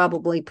that's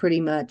probably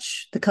pretty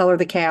much the color of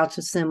the couch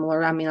is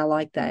similar. I mean, I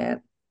like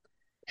that.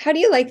 How do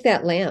you like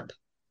that lamp?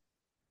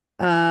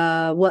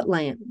 What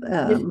lamp?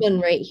 This one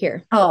right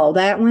here. Oh,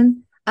 that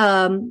one.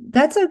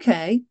 That's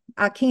okay.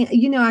 I can't,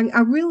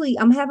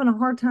 I'm having a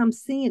hard time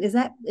seeing. Does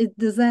that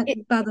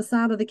It, by the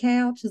side of the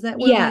couch? Is that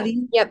where yeah. that is?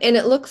 Yep. And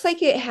it looks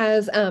like it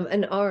has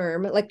an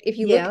arm. Like if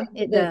you look Yeah, at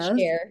it the does.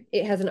 chair,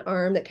 it has an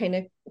arm that kind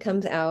of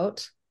comes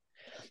out.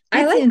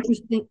 I It's like,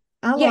 interesting.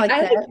 I yeah, like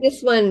I that. like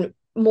this one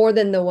more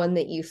than the one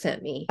that you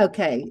sent me.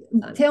 Okay.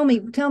 Tell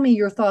me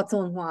your thoughts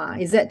on why.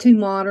 Is that too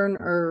modern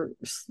or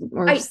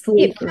It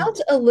sleek or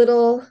felt a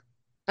little,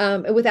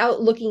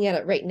 without looking at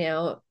it right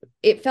now,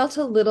 it felt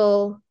a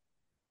little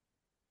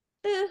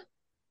eh,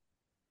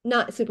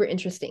 not super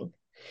interesting.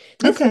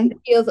 This one okay.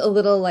 feels a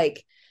little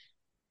like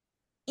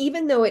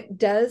even though it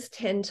does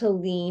tend to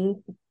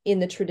lean in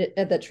the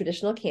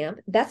traditional camp,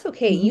 that's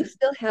okay. You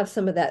still have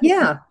some of that.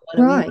 Yeah,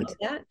 right.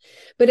 That,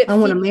 but it I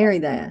want to marry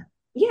that.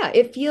 Yeah,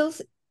 it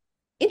feels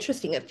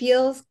interesting. It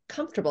feels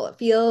comfortable. It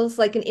feels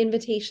like an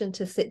invitation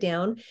to sit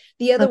down.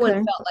 The other one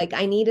felt like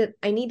I needed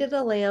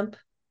a lamp,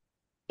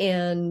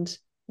 and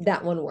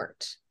that one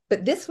worked.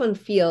 But this one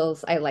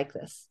feels, I like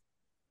this.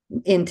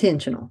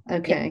 Intentional.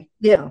 Okay.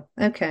 Yeah.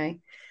 Okay.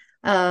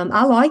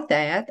 I like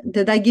that.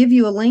 Did they give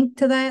you a link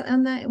to that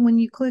on that when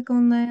you click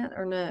on that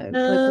or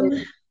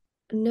no?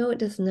 No, it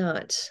does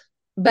not.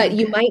 But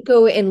you might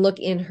go and look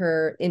in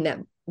that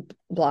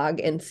blog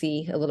and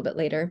see a little bit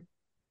later.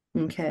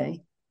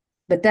 Okay.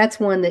 But that's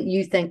one that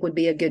you think would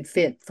be a good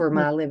fit for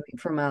my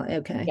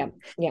okay. Yeah.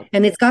 Yeah.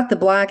 And it's got the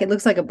black, it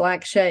looks like a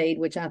black shade,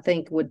 which I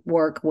think would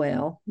work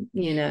well,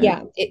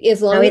 Yeah.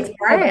 As long as you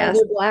have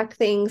other black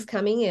things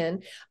coming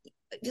in.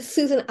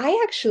 Susan,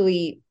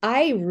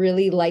 I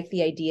really like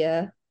the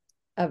idea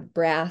of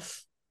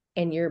brass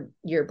and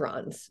your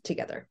bronze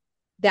together.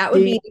 That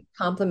would be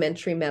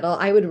complementary metal.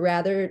 I would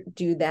rather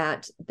do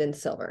that than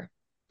silver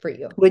for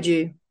you. Would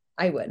you?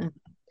 I would.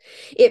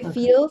 It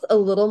feels a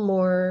little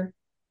more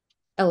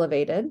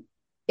elevated.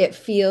 It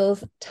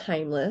feels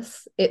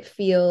timeless. It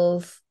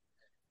feels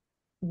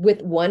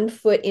with one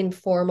foot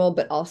informal,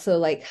 but also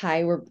like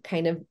high. We're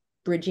kind of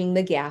bridging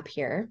the gap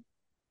here.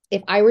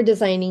 If I were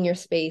designing your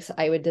space,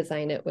 I would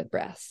design it with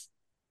brass.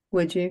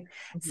 Would you?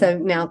 So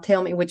now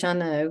tell me, which I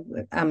know,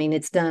 I mean,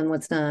 it's done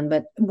what's done,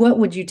 but what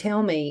would you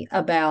tell me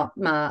about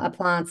my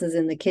appliances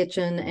in the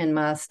kitchen and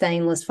my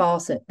stainless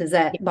faucet? Does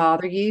that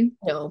bother you?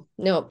 No,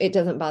 it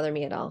doesn't bother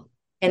me at all.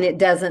 And it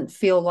doesn't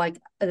feel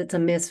like it's a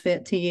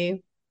misfit to you?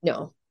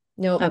 No.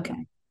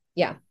 Okay.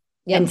 Yeah.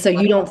 And so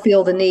you don't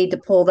feel the need to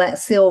pull that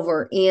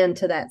silver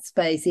into that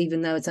space,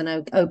 even though it's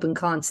an open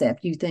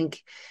concept. You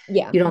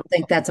don't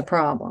think that's a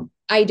problem?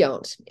 I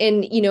don't.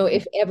 And,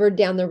 if ever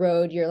down the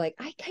road, you're like,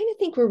 I kind of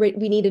think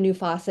we need a new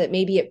faucet.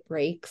 Maybe it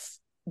breaks.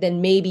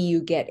 Then maybe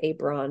you get a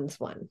bronze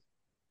one.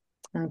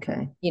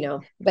 Okay.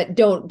 But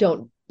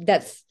don't,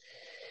 that's,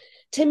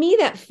 to me,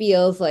 that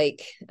feels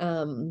like,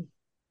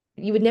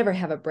 you would never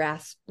have a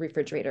brass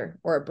refrigerator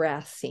or a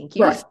brass sink.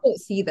 You just don't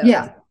see those.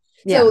 Yeah.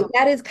 So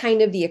that is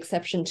kind of the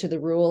exception to the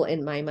rule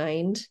in my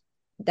mind.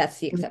 That's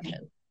the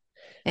exception.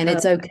 And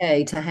it's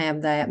okay to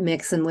have that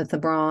mixing with the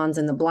bronze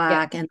and the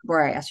black and the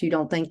brass. You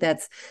don't think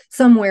that's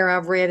somewhere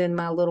I've read in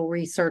my little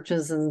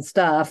researches and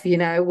stuff,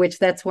 which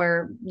that's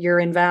where you're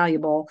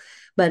invaluable,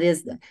 but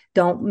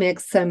don't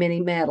mix so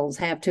many metals,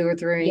 have two or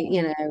three,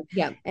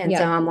 And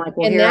so I'm like,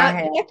 well, and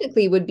that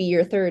technically would be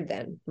your third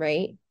then,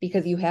 right?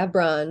 Because you have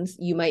bronze,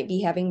 you might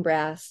be having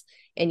brass,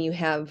 and you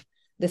have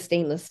the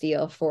stainless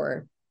steel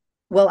for.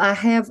 Well, I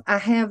have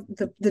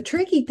the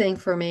tricky thing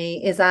for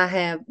me is I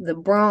have the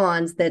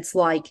bronze that's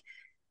like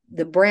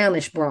the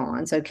brownish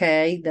bronze.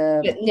 Okay.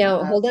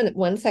 Now hold on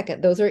 1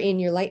 second. Those are in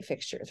your light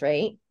fixtures,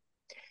 right?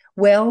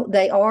 Well,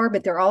 they are,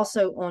 but they're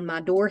also on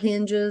my door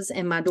hinges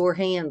and my door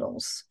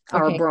handles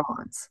are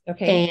bronze.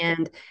 Okay.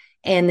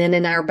 And then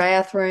in our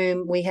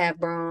bathroom, we have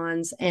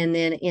bronze. And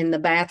then in the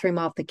bathroom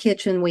off the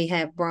kitchen, we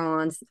have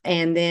bronze.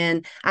 And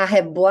then I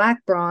have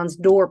black bronze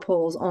door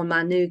pulls on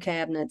my new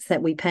cabinets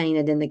that we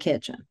painted in the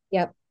kitchen.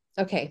 Yep.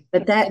 Okay.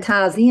 But that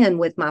ties in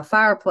with my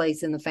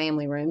fireplace in the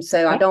family room.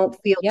 So I don't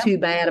feel too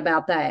bad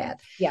about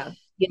that. Yeah.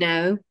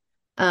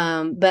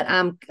 But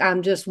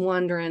I'm just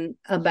wondering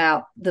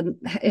about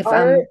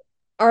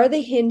are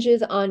the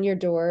hinges on your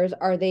doors,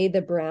 are they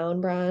the brown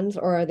bronze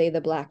or are they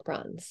the black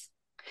bronze?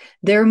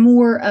 They're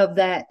more of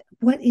that.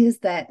 What is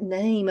that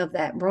name of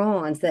that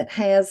bronze that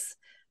has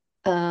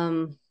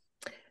it's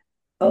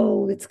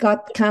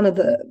got kind of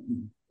the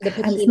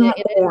patina. It's not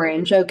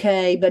orange,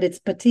 okay, but it's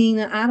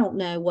patina. I don't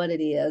know what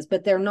it is,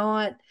 but they're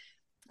not.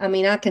 I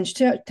mean, I can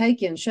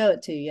take you and show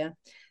it to you,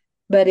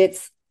 but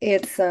it's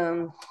let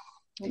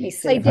me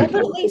see. I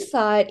definitely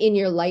saw it in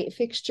your light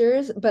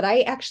fixtures, but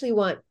I actually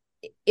want,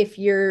 if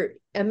you're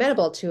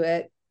amenable to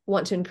it,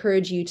 want to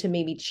encourage you to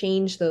maybe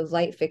change those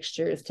light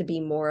fixtures to be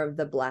more of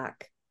the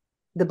black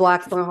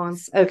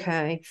bronze.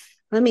 Okay,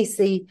 let me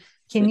see.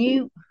 Let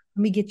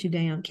me get you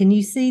down. Can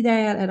you see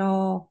that at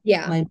all?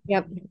 Yeah.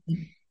 Yep.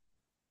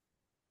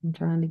 I'm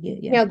trying to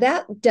get you. Now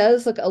that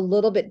does look a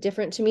little bit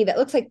different to me. That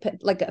looks like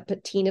a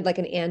patinaed, like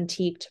an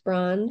antiqued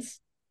bronze.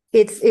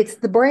 It's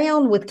the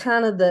brown with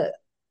kind of the,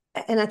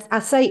 and I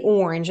say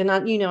orange, and I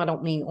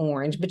don't mean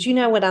orange, but you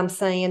know what I'm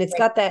saying. It's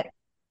got that.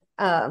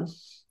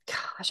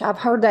 Gosh, I've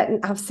heard that.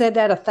 I've said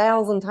that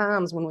 1,000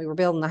 times when we were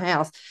building the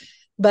house.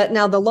 But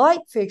now the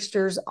light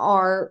fixtures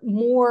are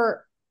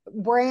more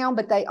brown,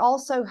 but they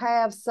also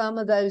have some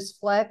of those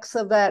flecks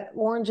of that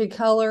orangey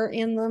color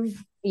in them.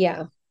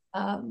 Yeah.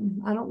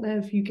 I don't know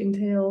if you can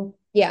tell.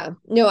 Yeah.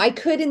 No, I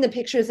could in the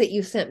pictures that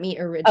you sent me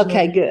originally.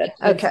 Okay, good.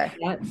 Okay.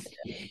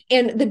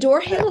 And the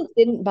door handles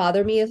didn't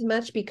bother me as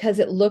much because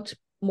it looked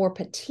more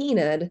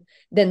patinaed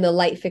than the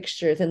light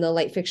fixtures, and the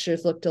light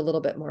fixtures looked a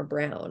little bit more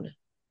brown.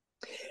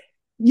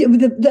 Yeah,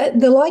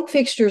 the light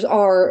fixtures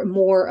are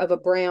more of a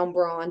brown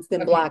bronze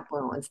than black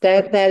bronze.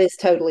 That is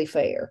totally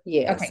fair.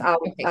 Yes,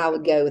 I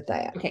would go with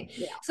that. Okay.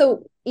 Yeah.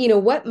 So,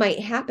 what might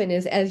happen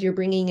is as you're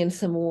bringing in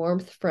some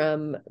warmth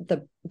from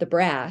the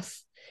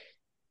brass,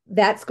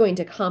 that's going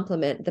to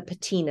complement the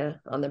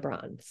patina on the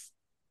bronze.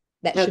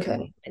 That should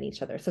complement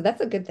each other. So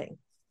that's a good thing.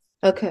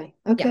 Okay.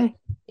 Yeah.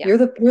 You're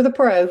the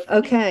pro.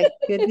 Okay.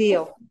 Good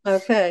deal.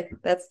 Okay.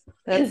 That's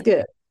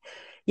good.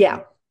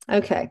 Yeah.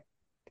 Okay.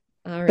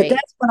 All right. But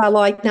that's what I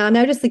like. Now I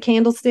noticed the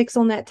candlesticks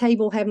on that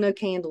table have no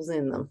candles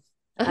in them.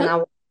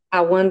 And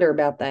I wonder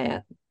about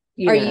that.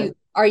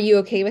 Are you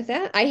okay with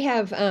that? I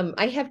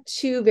have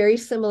two very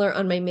similar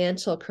on my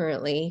mantle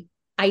currently.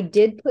 I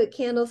did put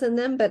candles in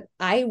them, but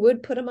I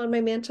would put them on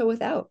my mantle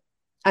without.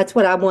 That's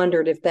what I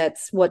wondered, if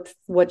that's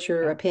what's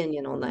your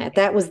opinion on that.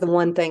 That was the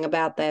one thing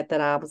about that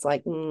I was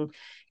like,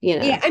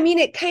 Yeah, I mean,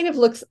 it kind of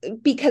looks,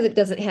 because it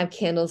doesn't have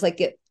candles,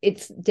 like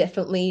it's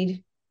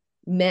definitely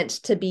meant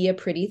to be a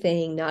pretty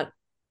thing, not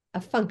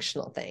a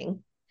functional thing.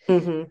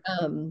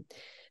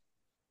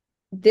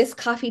 This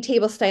coffee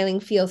table styling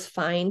feels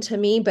fine to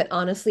me, but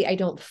honestly, I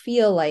don't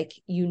feel like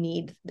you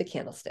need the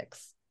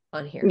candlesticks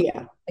on here.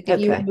 Yeah. Like if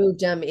you removed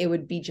them, it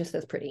would be just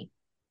as pretty.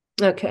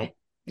 Okay.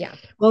 Yeah.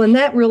 Well, and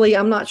that really,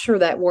 I'm not sure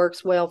that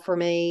works well for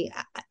me.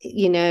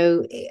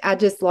 I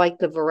just like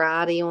the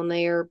variety on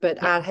there,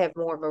 but I'd have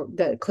more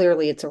of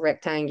clearly it's a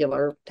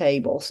rectangular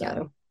table.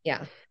 So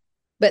yeah.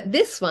 But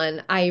this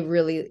one, I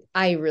really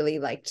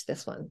liked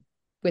this one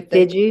with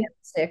the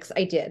candlesticks.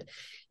 I did,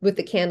 with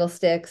the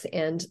candlesticks.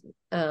 And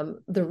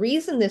the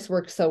reason this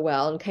works so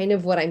well, and can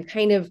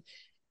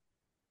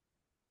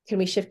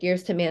we shift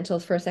gears to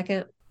mantles for a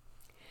second?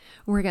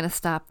 We're going to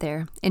stop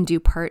there and do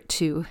part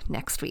 2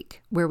 next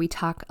week, where we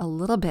talk a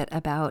little bit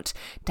about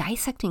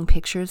dissecting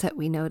pictures that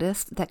we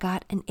noticed that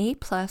got an A+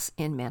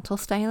 in mantle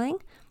styling,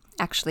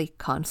 actually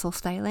console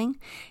styling,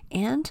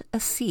 and a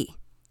C,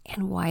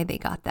 and why they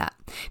got that.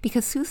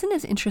 Because Susan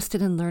is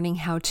interested in learning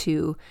how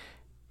to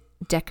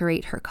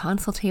decorate her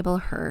console table,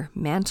 her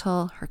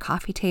mantle, her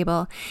coffee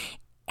table,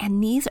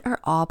 and these are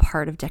all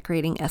part of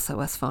Decorating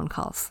S.O.S phone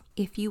calls,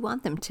 if you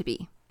want them to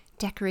be.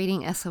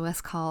 Decorating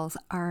S.O.S calls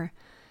are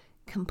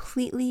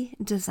completely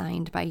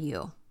designed by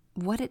you.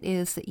 What it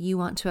is that you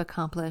want to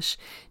accomplish.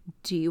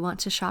 Do you want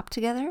to shop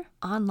together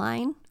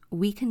online?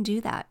 We can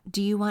do that.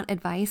 Do you want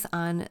advice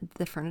on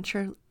the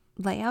furniture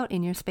layout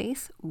in your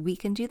space? We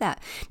can do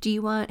that. Do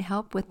you want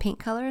help with paint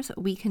colors?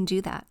 We can do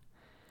that.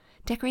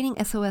 Decorating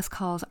S.O.S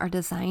calls are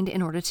designed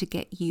in order to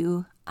get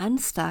you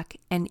unstuck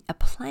and a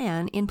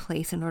plan in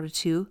place in order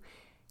to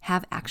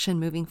have action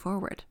moving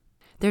forward.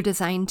 They're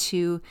designed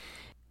to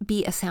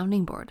be a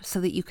sounding board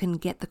so that you can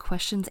get the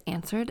questions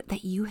answered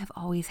that you have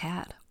always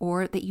had,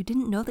 or that you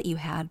didn't know that you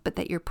had, but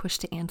that you're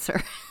pushed to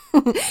answer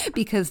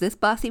because this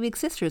bossy big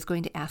sister is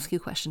going to ask you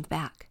questions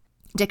back.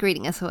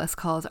 Decorating S.O.S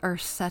calls are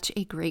such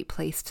a great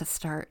place to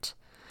start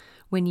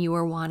when you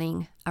are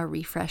wanting a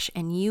refresh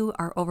and you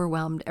are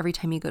overwhelmed every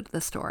time you go to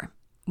the store.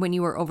 When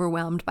you are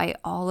overwhelmed by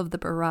all of the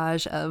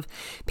barrage of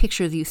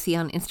pictures you see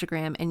on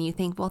Instagram and you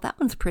think, well, that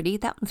one's pretty,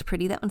 that one's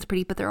pretty, that one's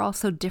pretty, but they're all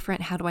so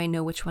different. How do I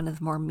know which one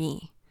is more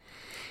me?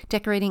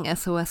 Decorating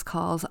S.O.S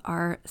calls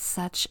are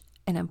such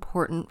an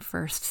important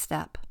first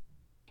step.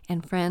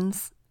 And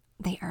friends,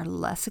 they are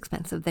less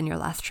expensive than your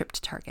last trip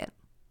to Target.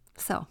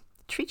 So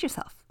treat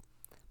yourself.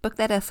 Book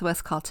that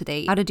S.O.S call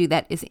today. How to do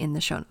that is in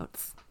the show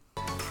notes.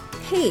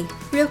 Hey,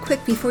 real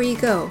quick before you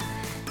go,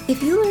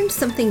 if you learned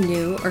something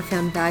new or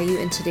found value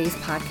in today's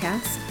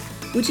podcast,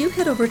 would you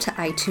head over to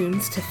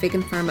iTunes to Fig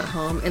and Farm at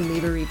Home and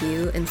leave a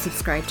review and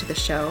subscribe to the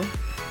show?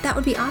 That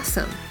would be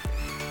awesome.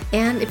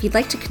 And if you'd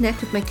like to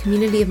connect with my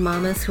community of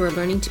mamas who are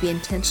learning to be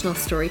intentional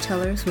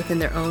storytellers within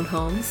their own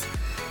homes,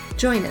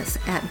 join us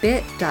at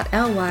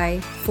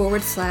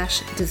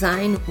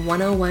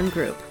bit.ly/design101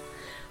 group.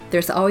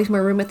 There's always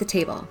more room at the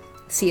table.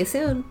 See you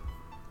soon.